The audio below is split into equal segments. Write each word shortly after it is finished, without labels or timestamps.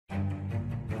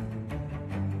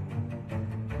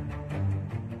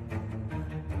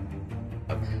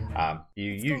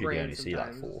You usually only see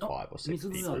like 4 or 5 or 6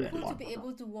 people in To one be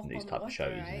able to walk in these on type of water,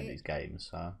 shows and in right? these games.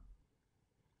 So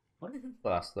What?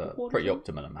 well, that's the pretty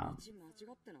optimal amount.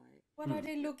 What are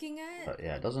they looking at? But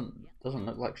yeah, it doesn't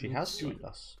look like she has joined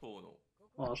us.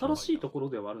 あ、新しいところ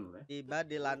ではあるのね。 Tiba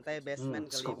di lantai うん、 basement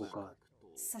シカゴ kelima. か。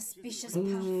 Suspicious う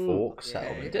path. ん。 Fork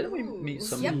settlement. Didn't we meet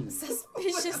some? Yep,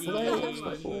 suspicious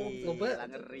path. Little bit.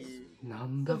 Ngeri. な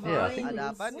んだ Yeah, I think Ada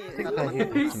apa nih? I think Kata they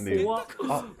need to move What?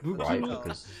 up, right?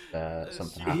 Because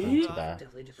something happened to their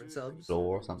Definitely different subs.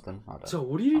 floor or something. I じゃあ don't.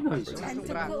 降りれないじゃん。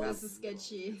 Tentacles. This is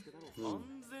sketchy.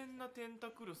 安全なテンタ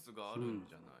クルスがあるん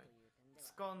じゃない、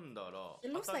掴んだら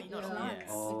It looks 当た like りなら rocks.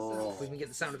 あー We can get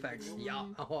the sound effects. Yeah.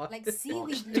 Like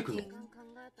seaweed 切ってくる looking.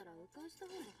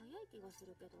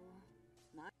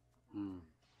 うん。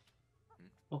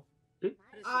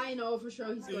 I know for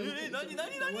sure he's going to take Nani, it.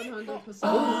 nani, nani?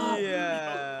 100%.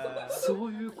 Iya. そ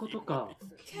ういうことか。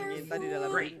 Kita di dalam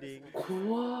Careful. dinding.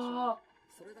 怖ー。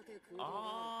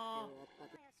あ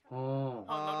うん。ー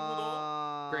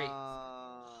あ、なるほど。 Great.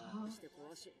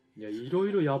 いや、いろ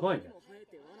いろやばいね。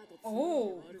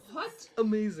 Oh, What?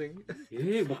 Amazing.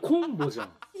 もうコンボじゃん。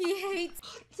 he hates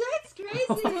That's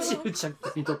crazy. ちゅうちゃん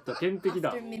にとっては天敵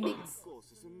だ after。mimics.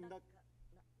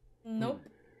 Nope.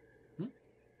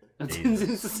 全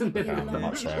然進んでない。 Found them うん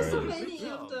up So there. many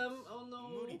of them. Oh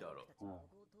無理 no. だろ。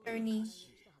 Ernie.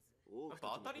 やっ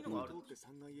ぱ当たりのがある。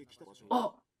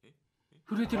あ、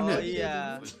震えてる Oh ね。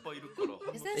 iya. いっぱいいるか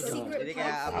ら。 Is that a Jadi secret kayak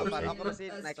path? aku Apa aku mesti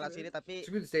naik kelas ini tapi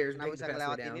Through the stairs, nggak make bisa the fast way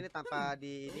ngelewatin down. ini tanpa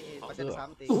di ini pasti ada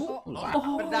something. お、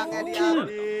 Pedangnya あ、 diambil.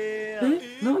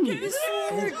 何？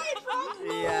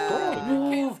 Iya.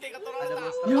 もう Ada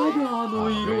や monster. だあの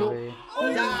色。 Really?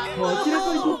 明ら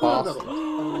かにここなんだろ。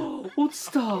落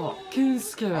ちた、ケン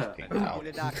スケ。 Fucking hell.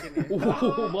 Diledakin ya.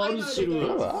 おお、マルシル。 や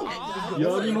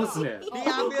りますね。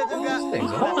 Diambil juga. Things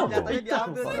are horrible. Jatuhnya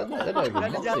diambil. They don't even Dan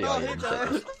want the dijatuhin items.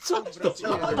 coy. ちょっと。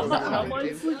名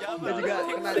前つい Dan juga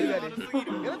kena juga nih.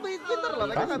 Dia pinter loh,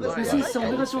 mereka ngambil た。 senjata. 先生お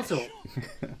願いしますよ。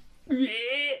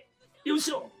よい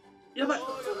しょ。やばい。 Too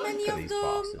many Look at of these them.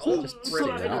 bastards. They're just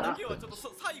sitting there. 今日はちょっと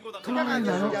最後だか取らら。ないん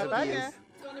だよ。 Senjatanya. It's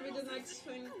gonna be the next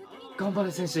thing. 頑張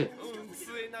れ先生。うん、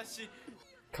杖なし。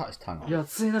 Cut his tongue い off. や、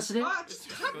杖なしで。 Ah, just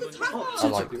cut the tongue あ、 off. ち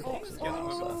I ょ like っ foxes, you know,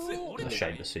 so I'm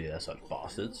ashamed to see they're such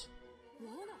bastards.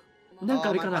 と。なんか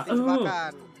あれか Oh, な。 manfaat うん。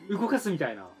 jebakan. 動かすみた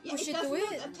いな。 Yeah, Push it it does to not it.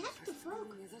 attack the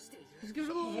frog. Just give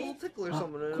it a little tickle or あ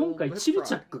something. and 今回 it'll チル hit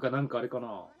チャッ frog. クかなんかあれか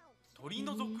な。取り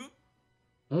除く？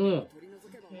うん。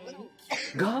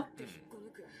が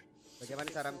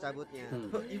Bagaimana cara mencabutnya? う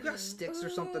ん。 But you got sticks or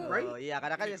something, Oh right? iya,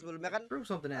 karena kan ya sebelumnya kan Throw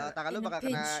something at it. tangan lu In a bakal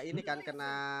kena pinch. ini kan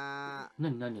kena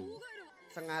何何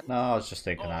sengat. No, I was just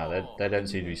thinking that they don't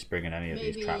seem to be springing any of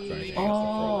these traps or anythingあ else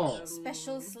for frogs. あ。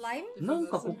 Special slime なん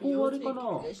かここあれかな。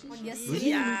 on your 無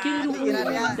事 sleeve. に抜けれる方法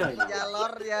Pikirannya みたいな。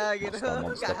 jalur ya gitu.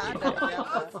 Monster Gak ada people.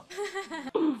 ternyata.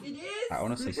 It is. That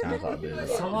honestly sounds like a bit of a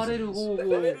触れる方法。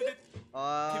 Oh,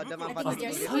 ada manfaat Like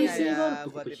kulitnya there's ya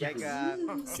buat dipegang.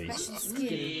 Special Jesus.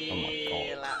 skin. Oh my god.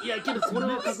 Gila. いやけどこれ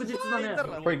は確実だね。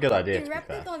 Pretty good idea, He to be wrapped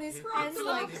fair. it on his hands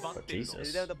like But Jadi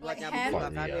Jesus. dia udah buat Like nyambung hand?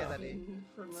 belakangnya Yeah. tadi.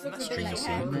 look a bit String like us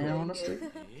in ham. there, honestly.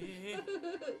 え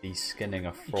He's skinning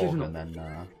a frog and then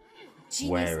Genius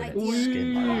wearing its idea.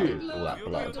 skin like that with all ー that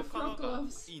blood. とかが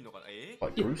いいのかな。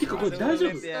Quite いやてかこ gruesome. れ大丈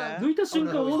夫。 Ya. 抜いた瞬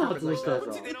間罠発動したらさ。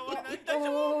こっち狙われない大丈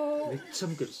夫？ Oh, めっちゃ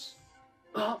見てるし。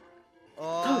あ、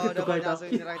 Oh, Target udah mau kepada-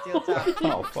 langsung nyerang Cilca.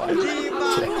 Oh fuck.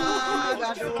 Dimakan,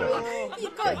 aduh. he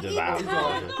Get got devoured. eaten.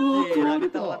 うわ取 Gila られ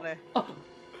た。 ditelan あ、 deh.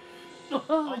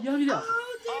 あ、槍だ。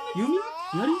弓？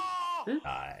槍？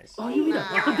 Nice. あ、弓だ。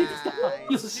あ、出てきた。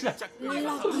よっしゃ。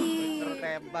 Lucky.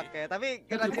 Tertembak ya, tapi Ya,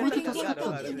 kena tapi He kita Cilca ate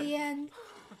dong it in harusnya. the end.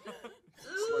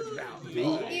 Out.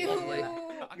 Ew.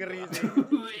 Ngeri sih.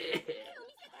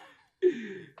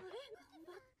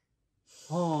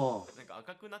 ああ、なんか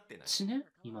赤くなってない？血ね、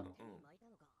今の。うん。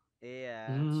 Iya,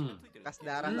 うん。 kas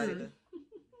darah tadi tuh.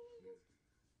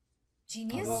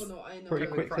 Genius. Oh no, I know. Pretty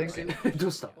quick thinking. ど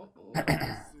うした？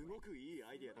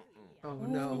 Oh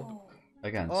no.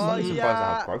 Again, Oh slightly surprised at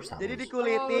how iya, gross that Oh, jadi was.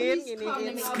 dikulitin he's ini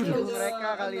coming ini up hidung with mereka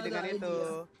kali another dengan itu.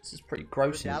 idea. This is pretty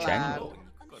gross in Jalan. general.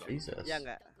 Jesus. Ya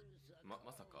enggak? ま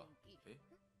さか。え？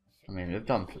 I mean, we've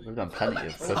done plenty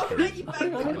of cooking,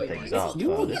 cutting things up,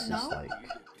 but this is like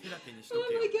手だけにしと Oh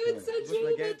け my よ。 god, such a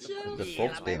good show. the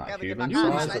frogs being like Mereka human bikin size.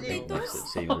 I makanan think aja. makes it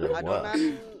seem a little Adonan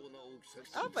worse.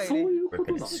 apa そう ini? いうこと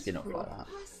Ripping だ。 its skin off like that.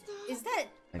 Is that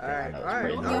Again, I know it's Alright,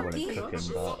 pretty normal in alright.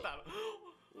 cooking, but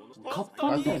カッパ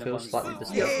I みたい don't な feel 感じ。 slightly Gila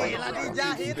disgusting.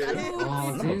 dijahit tadi. あ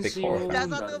あ、 I'm a 全 big 身を horror 生ん Yang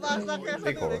だ satu masak, yang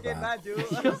Big satu horror bikin fan. baju. い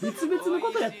や、別々の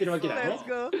ことやってるわけだね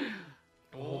Let's。go.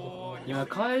 おーいや、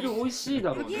カエル美味しい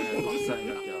だろうね。6歳に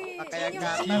なきゃ。pakai yang Your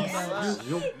kanan hands. bawah.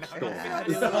 よっと。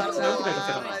 Di luar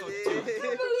sana.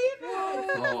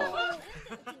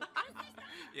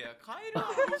 いやカエル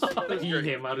は美味しいいい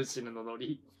ね、マルシルのノ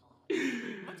リ。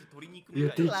マジ鶏肉いや、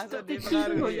みたい出来たて切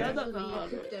るの嫌だな。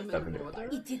 Cook them in water.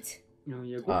 Eat it.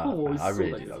 いや、ご飯美味 I しそう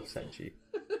really だ do けど love。Senji.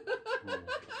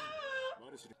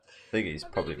 I think he's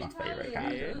probably my favorite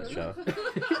character in the show.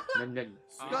 何々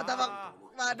Gua tambah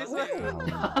manis ya. Um,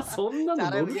 あ、そんなの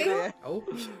Cara ノリ begitu か ya. Oh,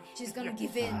 She's gonna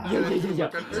give in. いやいやいやい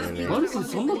や、マルシル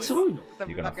そんな強いの Kita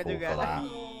you're gonna pakai fall juga. for that.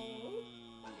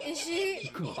 Is she?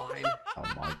 fine. Oh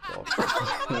my god.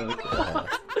 Look at that.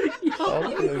 Oh,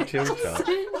 little chill chat. 戦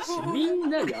士みん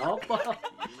なやば。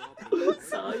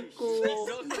最高。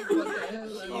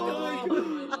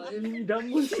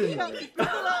 乱語してんのね。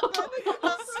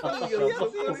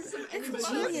 It's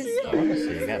genius.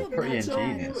 Honestly, again, pretty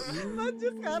ingenious.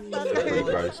 Lanjut ke atas. Pretty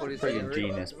gross, pretty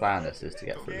ingenious plan this is to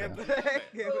get through there. Geprek,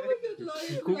 geprek.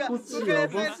 居心地や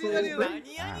ばそう。 何 Man,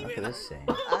 アニ look メ at this scene.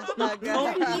 Astaga.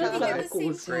 だからこ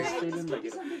うしてるんだけ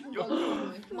ど。よく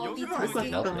Multitasking.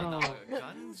 よかった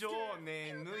頑丈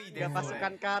ね脱いで Dia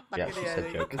masukkan katak Yeah, ini she ya. said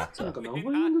Joe なん Kata. か名前呼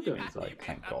んでたよね、それ。 Like,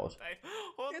 thank God.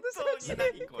 本当に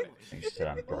何これ I think she said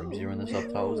ambrosia in the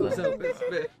subtitles What's there. up? It's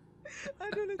big.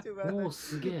 Aduh lucu も banget. う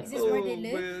すげえ Is。this where they Oh,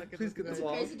 live? man. Please get the It's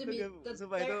ball. crazy to me that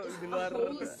Sumpah itu there is di a luar.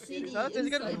 whole city Soalnya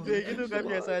Chelsea kan inside gede gitu kan the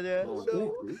biasanya. Oh.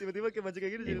 Tiba-tiba kayak baju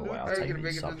kayak gini jadi Either way, lucu. I'll take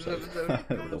these subs over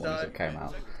the ones that came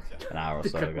out an hour or て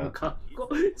so かもう ago. かっ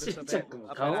こいい。ちっちゃくも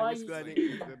Apa かわい nangis い。 gua nih.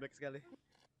 Geblek sekali.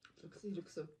 He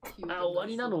looks so cute. あ、終わ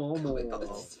りなのもう。 Oh, his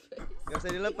face. Gak usah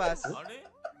dilepas. あれ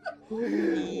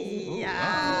Iya.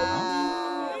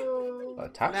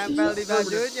 Attacks? Nempel di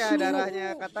bajunya darahnya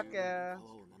kataknya.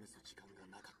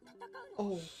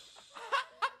 Oh,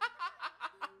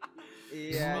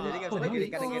 Iya, jadi gak bisa Oh,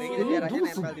 digiring-giring oh, itu darahnya oh,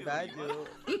 nempel di baju.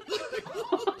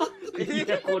 い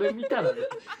や、これ見たらね。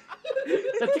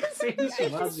だってか、選手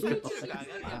マジか。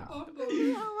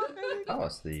 That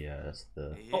was that's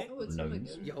the え Oh, it's really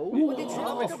gnomes. good. yo. Oh, they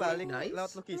Oh, mereka balik Nice.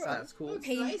 lewat lukisan. That's cool.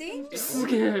 Painting? す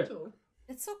げえ。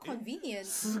 That's so convenient.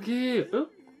 すげえ。な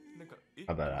んか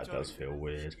I bet that does feel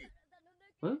weird.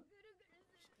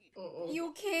 Oh, You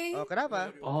okay? Oh,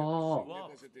 kenapa? ああ。ワ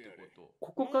ープってこと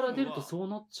ここから出るとそう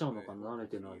なっちゃうのかな、慣れ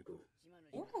てないと。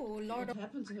 Oh, Lord what of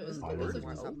happened to her? Is I it because of really the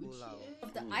want-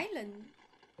 witch? the island.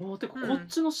 ああ、てか、こっ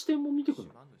ちの視点も見てくる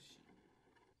の。島主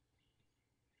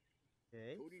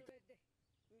Oke.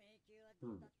 う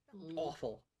ん。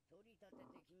 Awful.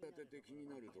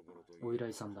 お依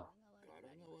頼さんだ。か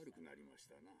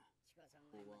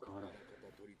ら。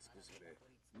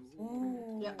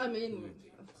 Oh. Yeah, I mean,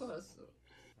 of course.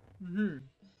 Hmm.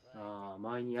 ああ、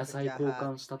前に野菜交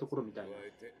換したところみたいな。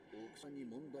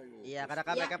 Iya, karena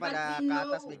kan Yeah, mereka but pada we ke know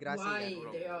atas migrasi why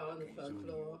kan. they are on the third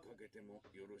floor.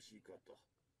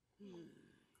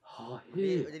 はへ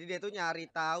え。 Jadi dia tuh nyari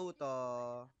tahu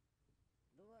toh.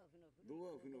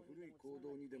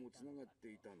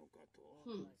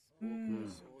 Hmm.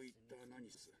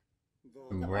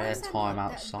 Rare time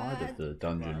outside of the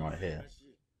dungeon right here.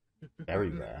 Very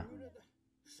rare.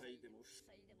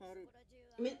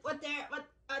 I mean, what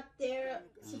they're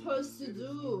supposed to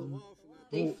do?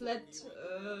 They fled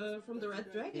from the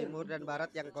Red Dragon. Timur dan barat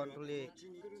yang konflik.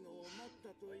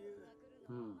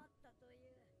 うん。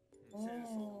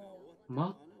 Oh.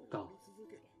 待った。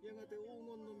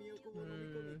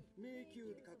 Hmm.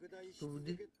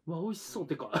 Food. うわ、美味しそう。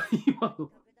てか、今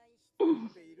の。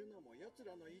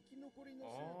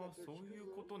ああそうい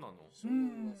うことなの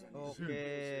Hmm.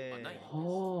 Oke. あない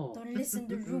は Don't listen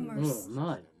to あ。 rumors. もう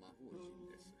ない。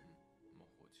魔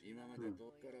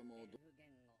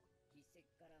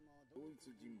法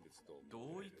陣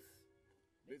同一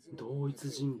同一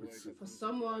人物。 For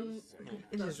someone who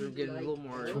This is doesn't getting a like little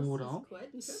more elves, it's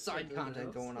quite side interesting,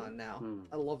 content though. going on now. Hmm.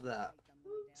 I love that.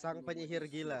 Sang penyihir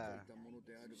gila.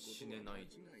 死ねない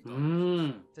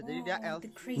Hmm. Bisa jadi dia Oh, elf. the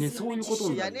crazy Nih, so yung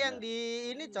kuto Ya magician. na- ini yang di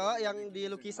ini cowok yang di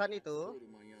lukisan itu.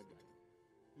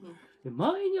 で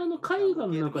前にあの絵画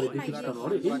の中で出てきたの、あ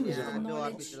れ、エルムじゃなか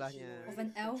っ Doang istilahnya. Of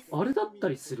an elf. た。あれだった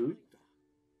りする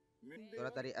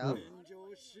Surat dari elf.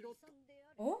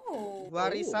 Oh.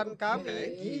 Warisan kami.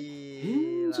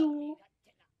 Henjo. Gila.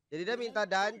 Jadi dia minta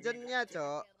dungeonnya,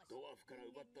 cok.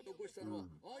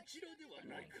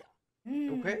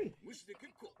 Hmm. Okay.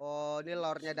 Oh, ini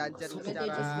lore-nya dungeon I bet they're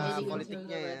secara just waiting until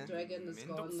politiknya the ya. Red Dragon is gone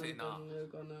and Mendoksena. then they're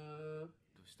gonna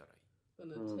どうしたらいい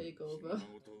gonna take over.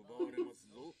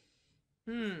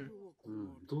 Hmm. う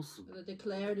ん、どうすんの Gonna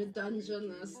declare the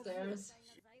dungeon as theirs.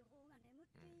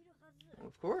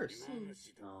 Of course.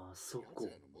 ああ、そこ。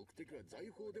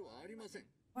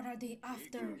What are they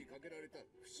after?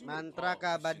 Mantra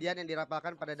keabadian yang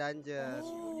dirapalkan pada dungeon.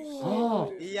 Oh.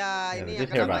 Iya, Yeah, ini we yang did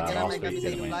hear kenapa about that akhirnya last mereka week, bisa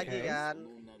didn't hidup we? lagi kan.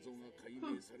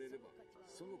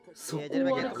 そ Iya, こ jadi は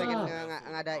mereka か pengen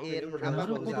ngadain Oke, apa benar.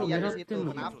 pembuktian di Benar. situ.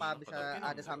 Kenapa bisa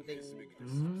ada something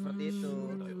seperti itu?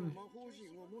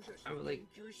 I was like,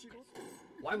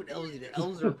 why would elves do that?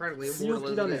 Elves are practically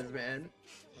immortal as it is, man.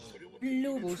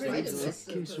 Blueprint.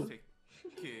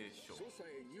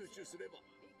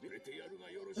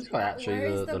 This guy actually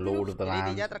Where is the the Lord of the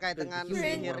Jadi dia Land. terkait dengan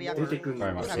Blueprint. sihir yang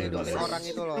Very much bisa seems ngidupin like orang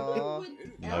this. itu loh.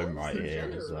 Gnome right here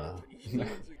is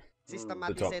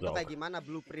Sistematisnya top itu dog. kayak gimana,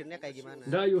 blueprintnya kayak gimana.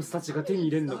 ライオスたちが手に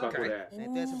入れんのかこれ Nah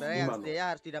itu ya sebenarnya yang Gimana? dia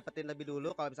harus didapetin lebih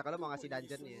dulu kalau misalkan lo mau ngasih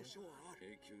dungeon ya.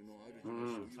 う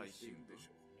ん、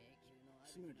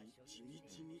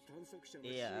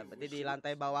 Iya, berarti di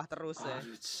lantai bawah terus ya. マ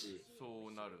ルチそ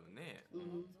うなるね。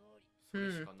 Mm. そ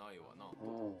れしかないわな。う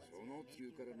ん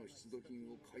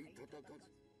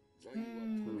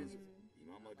Hmm.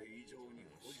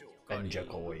 Benja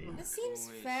coin. That seems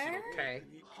fair. Okay.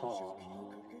 はあ、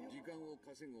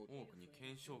多くに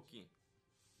懸賞金。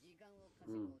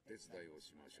うん、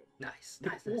 Nice, で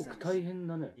nice, 多 nice, く nice. 大変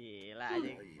だね Gila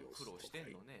anjing. 苦労して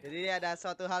んのね。 Jadi ada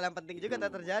suatu hal yang penting juga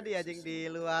tak terjadi anjing di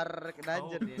luar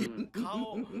dungeon ya.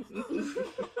 顔。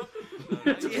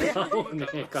顔ね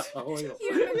顔よ He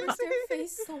remembers their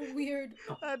face so weird.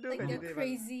 Aduh, Like they're jadi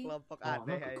crazy. kelompok あ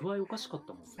な aneh んか ya. 具合おかしかっ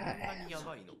たもんそんなにや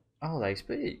ばいの。 Oh, they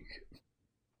speak.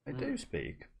 They do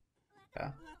speak.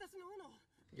 Yeah.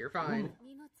 You're fine.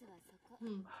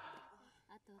 Hmm.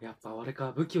 やっぱあれ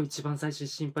か武器を一番最初に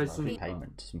心配する Lovely のか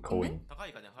payment, some coin. 高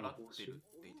い金払ってる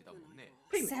って言ってたもんね。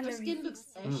 Her Salary. skin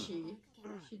looks ashy.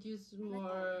 Should use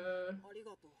more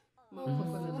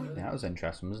coconut Yeah, that oil. was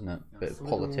interesting, wasn't it? Bit of Absolutely.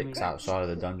 politics outside of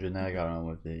the dungeon there going on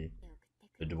with the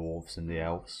dwarves and the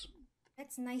elves.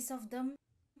 That's nice of them.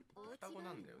 双子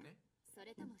なんだよね。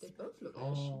 They both look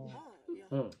あ ashy.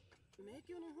 ーうん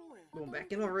Going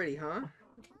back in already, huh?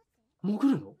 潜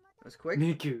るの That's quick.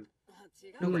 迷宮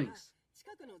No Hmm. thanks.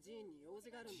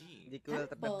 ジ Di kuil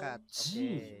terdekat.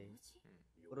 Jin.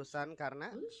 Oke. Urusan karena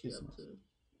What is she up to?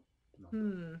 Hmm.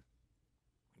 ーン。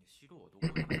白はどこ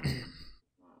だ。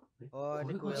 oh こ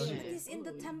di れが kuil シ Is ー this in the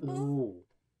お temple? お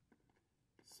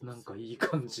ーなんかいい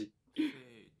感じ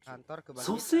kantor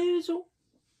蘇 kebangkitan. 生所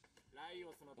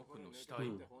奥の死体。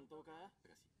うん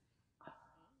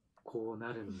こう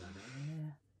なるんだ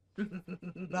ね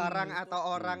Barang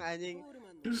atau orang anjing.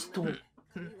 人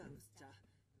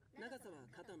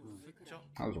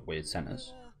That was a weird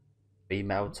sentence.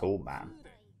 Female tall man.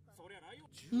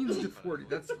 Used it 40.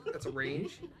 That's a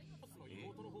range.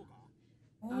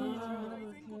 Oh.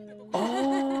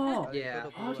 あ Yeah.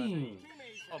 あアリン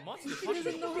あ、マジで He パリ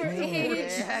doesn't know で her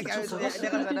age. Iya, kan dia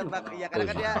kan udah nebak. Iya, karena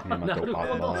kan dia Ini mah tau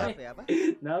Naruhodo. apa. apa ya apa?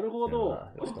 なるほど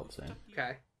He'll stop soon.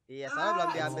 Okay. Iya, soalnya belum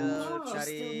diambil Oh.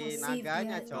 dari Still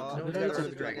naganya, masih cok. dia. Baru Dragon.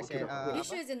 dipakai si- You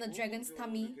sure it's in the dragon's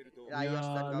tummy? い Laios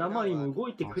や dan ー生にも kawan-kawan. 動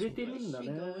いてくれてるんだ Is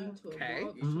ね she going to a Okay.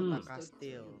 bog? Mhm. Kota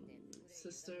Kastil.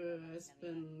 Sister has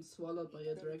been swallowed by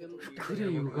a dragon. ク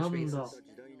レイ歪んだ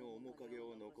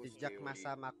Jejak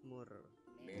masa makmur.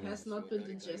 Has not been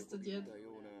digested yet.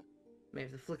 Man,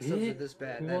 if the flick subs are this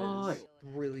bad, that Why? is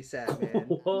really sad, man.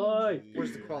 怖い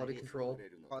Where's the quality control?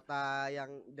 Kota yang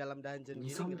dalam dungeon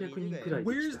gini 2、300 ngeri 人 juga く ya. らい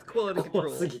Where's the quality 怖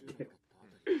control? すぎて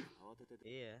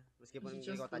Iya, meskipun She ini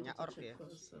just kotanya wanted orc to ya. check for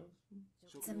herself.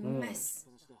 It's a mess.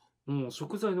 もう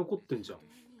食材残ってんじゃん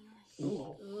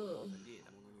Ugh.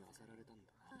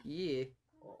 Yeah.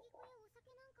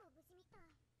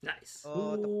 Nice.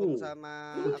 Oh, tepung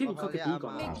sama Oh, ini alkohol pakai ya tiga.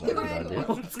 sama. Sounds like a good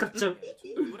idea. 使っちゃう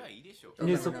ぐらいいいでしょ。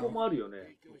ねそこもあるよ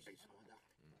ね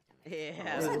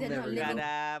Iya, So they're never not nggak living.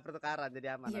 ada pertukaran jadi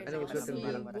aman. Here, Nanti I think it's bisa good to be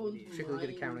barang-barang won't ini. Particularly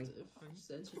good accounting. mind if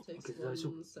Sancho takes Okay, that's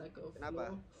one sack of Kenapa?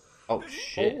 flour. Oh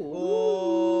shit.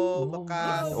 Oh,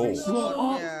 bekas Oh.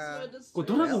 resortnya. Oh. これ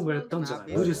ドラゴンがやったんじゃな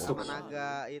いブル Nabis スと sama か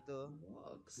naga itu.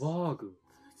 Wogs. ワーグ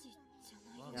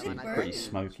Is it Seems burnt? pretty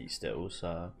smoky still,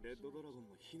 so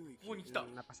ここに来た。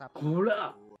 Napas apa? ほ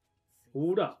ら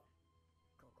ほら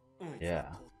yeah.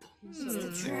 It's the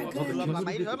Hmm. dragon. Belum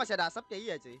lama ini soalnya masih ada asapnya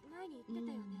iya cuy.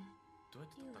 どうや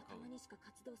って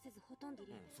戦う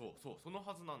の？そうそう、その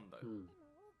はずなんだよう。ん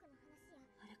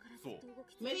そう。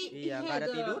 Maybe he Iya, had nggak ada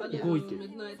tidurnya. a Goite.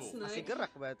 midnight Masih snack.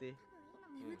 gerak berarti.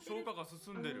 うん消化が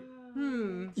進んでる。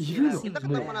 Hmm. いる Nah, の kita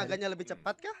も ketemu う naganya lebih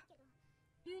cepat kah?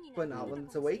 But not when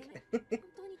it's awake.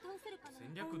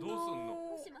 戦略どうすん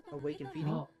の？ Awake and feeding.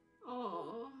 あ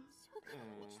Aww.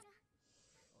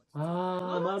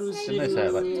 あーマルシ Didn't they say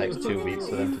it like takes 2 ー weeks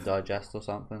for them to digest or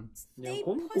something? いや Stay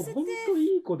ほんと positive.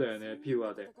 いい子だよねピュ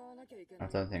アで I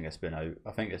don't think it's been out.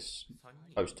 I think it's 3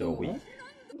人。 close to a week.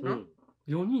 うん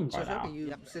4人じゃ Right ん。 now. Are you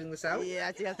sitting this out? Iya,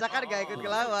 Cielsa kan gak ikut ke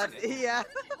lawan. Iya.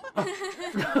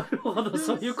 なるほど、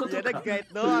そういうこ Dia と ada か。 guide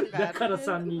doang だ kan. から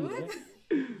3人ね。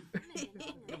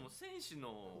でも戦士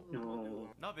のうん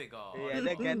鍋が Iya,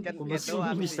 dia guide kan Kok dia masih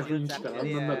doang. ini si saking Cielsa. sekarang,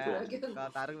 Iya. benar tuh.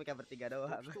 Kalau Tarung mereka bertiga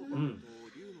doang. うん。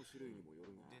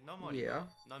で生に Yeah.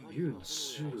 何匹竜の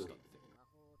種類したって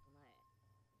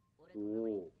お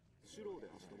お。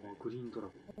グリーンドラ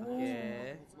ゴン。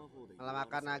 Oke. Malah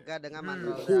makan naga dengan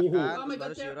mantrol Oh. gerakan, Oh my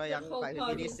baru god, their, Shiro their yang whole party is not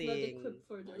finishing. equipped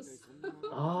for this.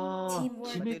 ああ、 Teamwork.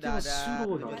 決め手はシュ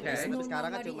ローなんだ。 Okay. Tapi sekarang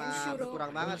kan Nobody cuma in Shiro. berkurang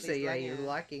I banget would say yeah, istilahnya. you're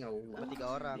lacking a Cuma lot. 3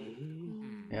 orang.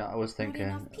 Yeah, I was thinking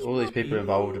enough all these people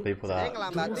involved are people Sebenarnya that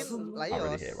ngelambatin aren't really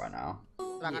Laios. here right now.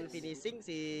 Serangan finishing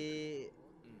si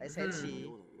Senshi.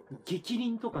 激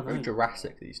鱗とかな Very い。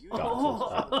 Jurassic, these dancers.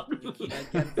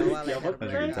 Bagian bawah leher As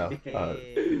you can tell, mereka.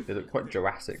 they look quite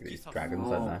Jurassic, these dragons,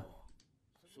 don't they?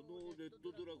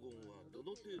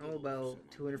 Oh, about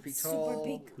 200 feet Super tall.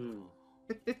 big. うん。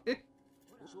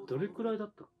どれくらいだ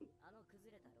った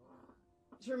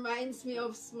It reminds me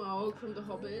of Smaug from The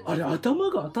Hobbit. あれ、頭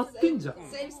が当たってんじゃん。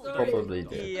 Same story. Probably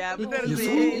did. Iya bener Ya, sih.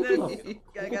 soalnya Itu itu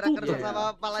gara-gara Betul kerja ya. sama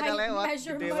palanya Height lewat.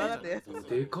 measurement. Gede banget ya.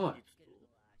 でかい。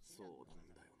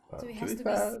 But So it to has be to be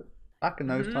fair, back in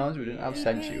those times, we didn't have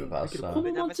Senshi with us, だけど、 so こ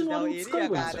の Sampai 街のあ sejauh れを ini 使え ya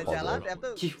ばいい gak んです ada よ。 jalan, ya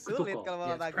tuh 起伏と sulit か。 kalau mau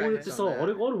Ya, こ naga. うやってさ、あ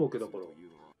れがあるわけだから。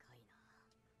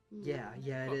 Yeah,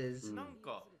 yeah, it is. なん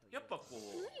かやっぱこ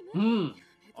うん。う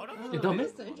あらえ、ダメ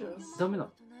It's dangerous. ダメな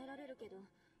の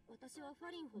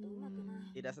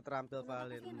Tidak seterampil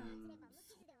Valin.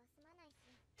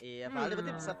 Iya, Valin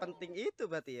berarti sepenting itu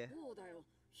berarti ya.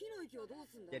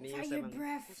 Jenius Fire emang.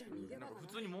 breath. なんか普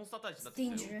通にモンスター対峙になってき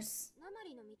たよ Dangerous.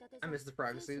 I miss the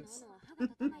frog suits.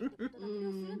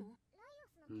 う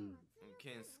ん。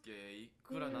ケンスケい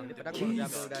くらなんでも Padahal Kensuke. kalau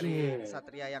diambil dari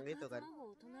Satria yang itu kan.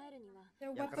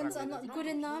 Their Yang weapons are kerang not gitu. good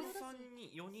enough.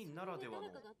 4人ならではの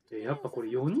え、やっぱこれ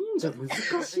4人じゃ難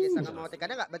しいん Sangat じゃん。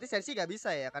 mematikannya nggak, berarti Senshi nggak bisa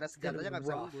ya, karena senjatanya nggak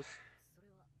bisa Rough. nembus.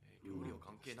 料理は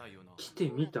関係ないよな来て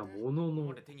みたものの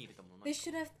これ手に入れたものなん They だ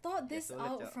should have thought this sulit,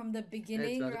 out Cok. from the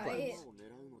beginning, not a right?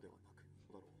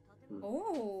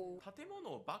 Oh. 建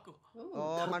物を爆破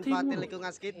Oh. Oh, manfaatin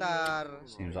lingkungan sekitar.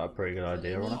 seems like a pretty good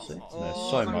idea, honestly. There's Oh,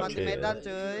 so much manfaatin medan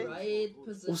here. cuy. Right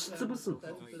position Ostsubutsu.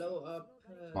 that blow up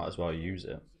Might as well use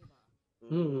it.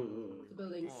 うんうん the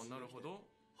buildings. ああなるほど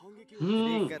うん。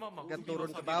うん。 Jadi ke turun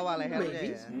ke bawah lehernya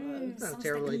Maybe. ya. Mm, It's not a sounds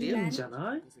terrible like a idea. いいん plan. じゃ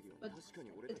ない But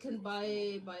it can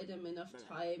buy them enough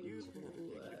time to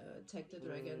attack the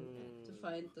dragon to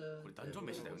find the. これダンジョン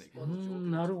飯だよねうー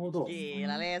ん、なるほど。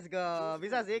 Gila, let's go.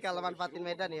 Bisa sih kalau manfaatin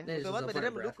medan ya. This is Coba a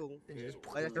medannya fire breath. mendukung. And you just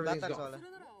Banyak everything's jembatan gone. soalnya.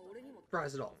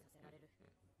 Surprise it all.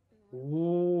 お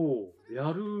お、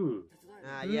やる。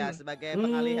 Nah, iya sebagai Hmm.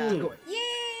 pengalihan. Yay!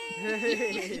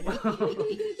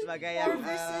 Sebagai yang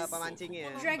versus pemancingnya. な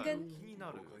んか Dragon. 気に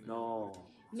なるなあ。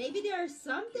 Maybe there's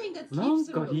something that なん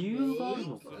keeps か them 理由がある awake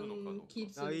のか。 and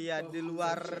keeps Oh them iya, from di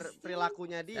luar unconscious.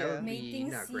 perilakunya That dia. would be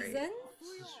Mating not great. season?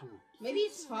 Maybe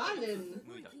it's Fallen.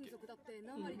 無理だっ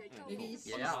け Maybe it's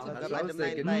Yeah, just that's a- what I was う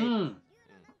thinking. ん。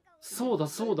そうだ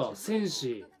そうだ、戦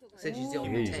士。 Said she's the You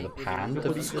only use the tank. with pan the to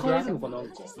これ beat 使えるのかなん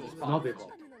か。鍋が。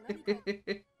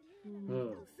う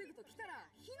ん。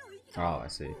 Oh, I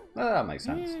see. Well, that makes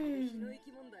sense. Hmm.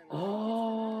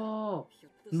 ああ、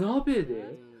鍋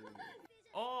で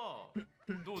ああ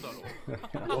どうだろ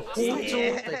う包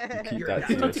丁 Keep that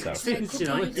to yourself. 戦士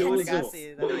の表情。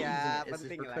 Dikasih, tapi ya This is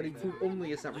penting for lah. cutting food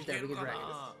only, it's not for いけ stabbing る a か dragon.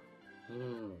 なう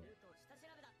ん。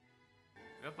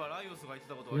やっぱライオスが言って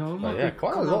たこといやは But yeah,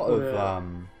 quite a lot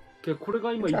of けどこれ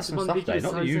が今一 interesting 番 stuff でき today. る Not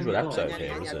the 最善 usual が episode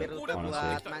here, Nyari is nyari it? rute Honestly, buat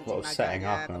a lot mancing of setting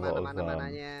naganya up and a lot of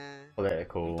kemana-mananya.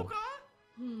 political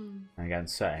Hmm. and again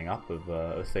setting up of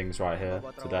things right here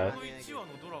Buat today. この1話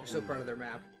のドラゴ We're so ン proud of their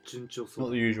map. 順調そ Not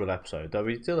う the usual episode, though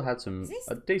we still had some Is this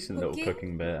a decent little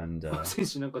cooking? cooking bit, and 戦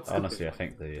士なんか作って honestly, I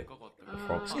る think で the かかったけ the ど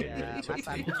frog skin Yeah, really took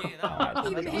matan. me. でけえ Oh, な I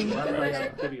腹いや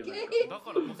ってるよね だ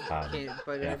からこそ Um, Can't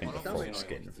put it yeah, I in think the my frog stomach.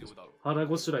 skin 必要だろう腹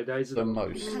ごしらえ大事 the だ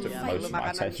most took Yeah. most of my Makanan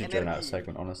attention during that energi.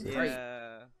 segment, honestly.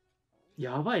 Iya.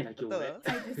 やばいな今日 Betul. 俺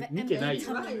Fight with the 見てないよ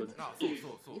MA はい tummy. あそうそ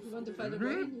うそう If you want to fight a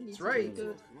dragon, you need That's to right. be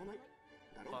good.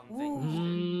 万う全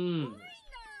ーん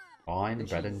Fine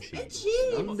bread and And cheese,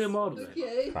 cheese! なんでもあるね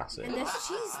Okay. classic. And there's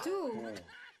cheese too.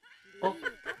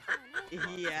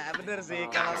 Iya, bener sih.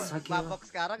 Kalau Sakit. mabok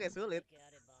sekarang ya sulit.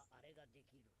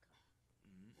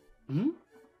 ん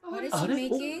What is あ he れお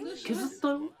making? 削った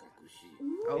よ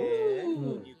Oke.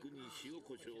 Hmm.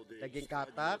 Daging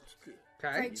katak. Okay.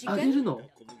 Fried あげ chicken? るの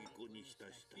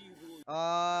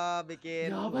Oh, bikin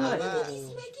やばい。 apa?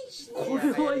 He's making こ schnitzel.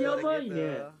 れはやばい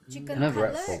ね。 Chicken I never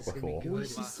ate cutlet. frog before. 美味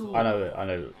しそう。 I know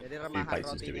Jadi few remahan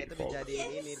places do rotinya eat itu frog.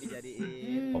 dijadiin ini,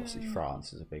 dijadiin Obviously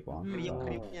France is a big one. Mm. but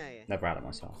kriuk-kriuknya ya. never had it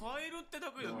myself. カエルって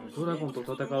だけでドラゴンと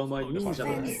戦う前にいいんじゃ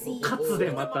ない Fancy. カツ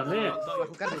でまたね。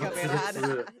 Melakukan kemeraan カツ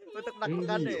untuk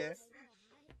melakukan ya.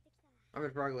 I've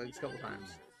had frog legs a couple times.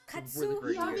 Katsu.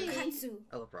 Really Yummy. Katsu.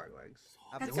 I love frog legs.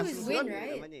 Katsu is win,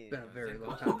 right? Namanya ya. Been a very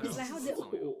long time It's now. like how they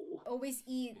always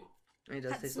eat And it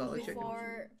does taste a katsu lot like chicken.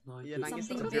 before. Iya,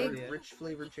 nangis Something terus big. dia. Rich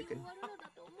flavored chicken.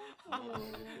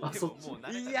 あ、そっち。もう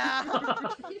慣れた Iya.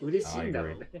 嬉しいんだ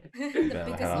ろうね。 Better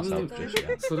have Because ourselves of just the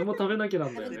yet. それも食べなきゃな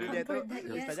んだよ Haven't ね。 Jadi dia tuh conquered that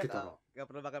yet. banyak Kita. gak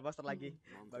perlu makan monster lagi.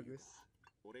 Bagus.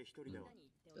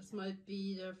 This might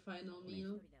be their final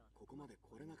meal.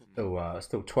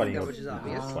 Still 20 Yeah, or which is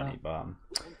obvious. 20, but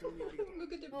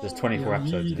Look at the there's ball. 24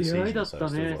 episodes in the いい出会い season, だっ so た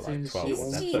still ね、 got 先 like 週。 12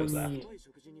 本 episodes 当 left. に。来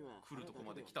るとこ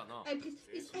まで来たな I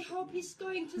hope he's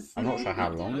going to I'm not sure how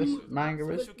stay long with this them, manga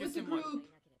is, with the group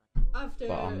after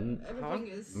but I'm everything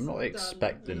is not done,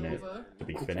 expecting it over. to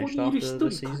be ここ finished にいる after 一 the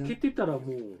人か season. けてたらもう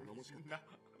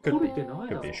Could 取れてない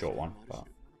could だ be a ろ。 short one, but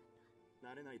I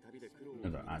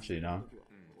don't actually know.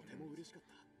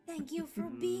 Thank you for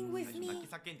being with 泣 me. き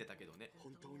叫んでたけどね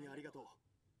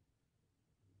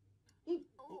Ih.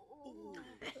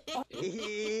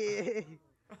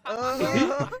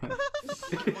 Oh.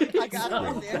 Agak Of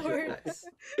akut ya. Nice.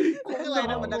 Dia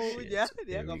lainnya Oh, pada shit. puja, dia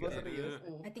Here we ngomong go. serius.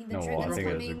 I think the No, I dragon's think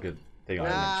it was a coming. good thing I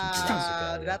mentioned Jurassic Nah,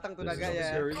 earlier. datang tuh This is naga ya.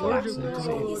 obviously a 大 classic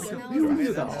丈夫 scene. 言うん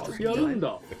だ。やるん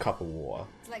だ。 The cup of war.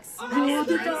 It's like Oh, smells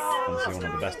did nice. Honestly, one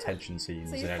of the best tension scenes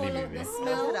So in you any follow movie. the Pasti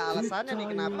smell. ada alasannya nih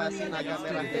kenapa si naga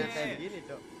merahnya kayak gini,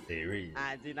 Cok. Theory.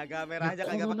 Anjing naga merah aja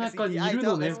こ kagak の pakai 中にい CGI, る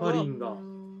Cok. のね、 Let's ファリ go. ンが。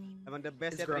 Emang the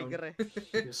best ya It's grown. trigger ya.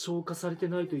 いや消化されて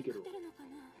ないといいけど。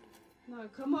 No,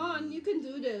 come on, you can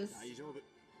do this.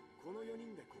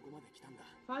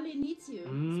 Fali needs う you. ー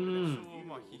ん。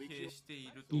まあ疲弊して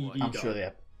いるといいは I'm sure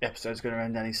the episode's going to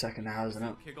end any second now, isn't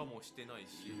it? 怪我もしてない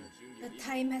し The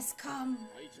time has come.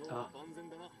 あ、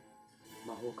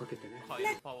魔法かけてね。カエ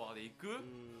ルパワーでいく Hmm.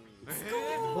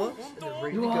 What? 本当 They're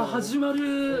ready う to わ、 go. 始ま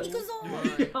る。行くぞ。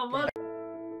あ、マ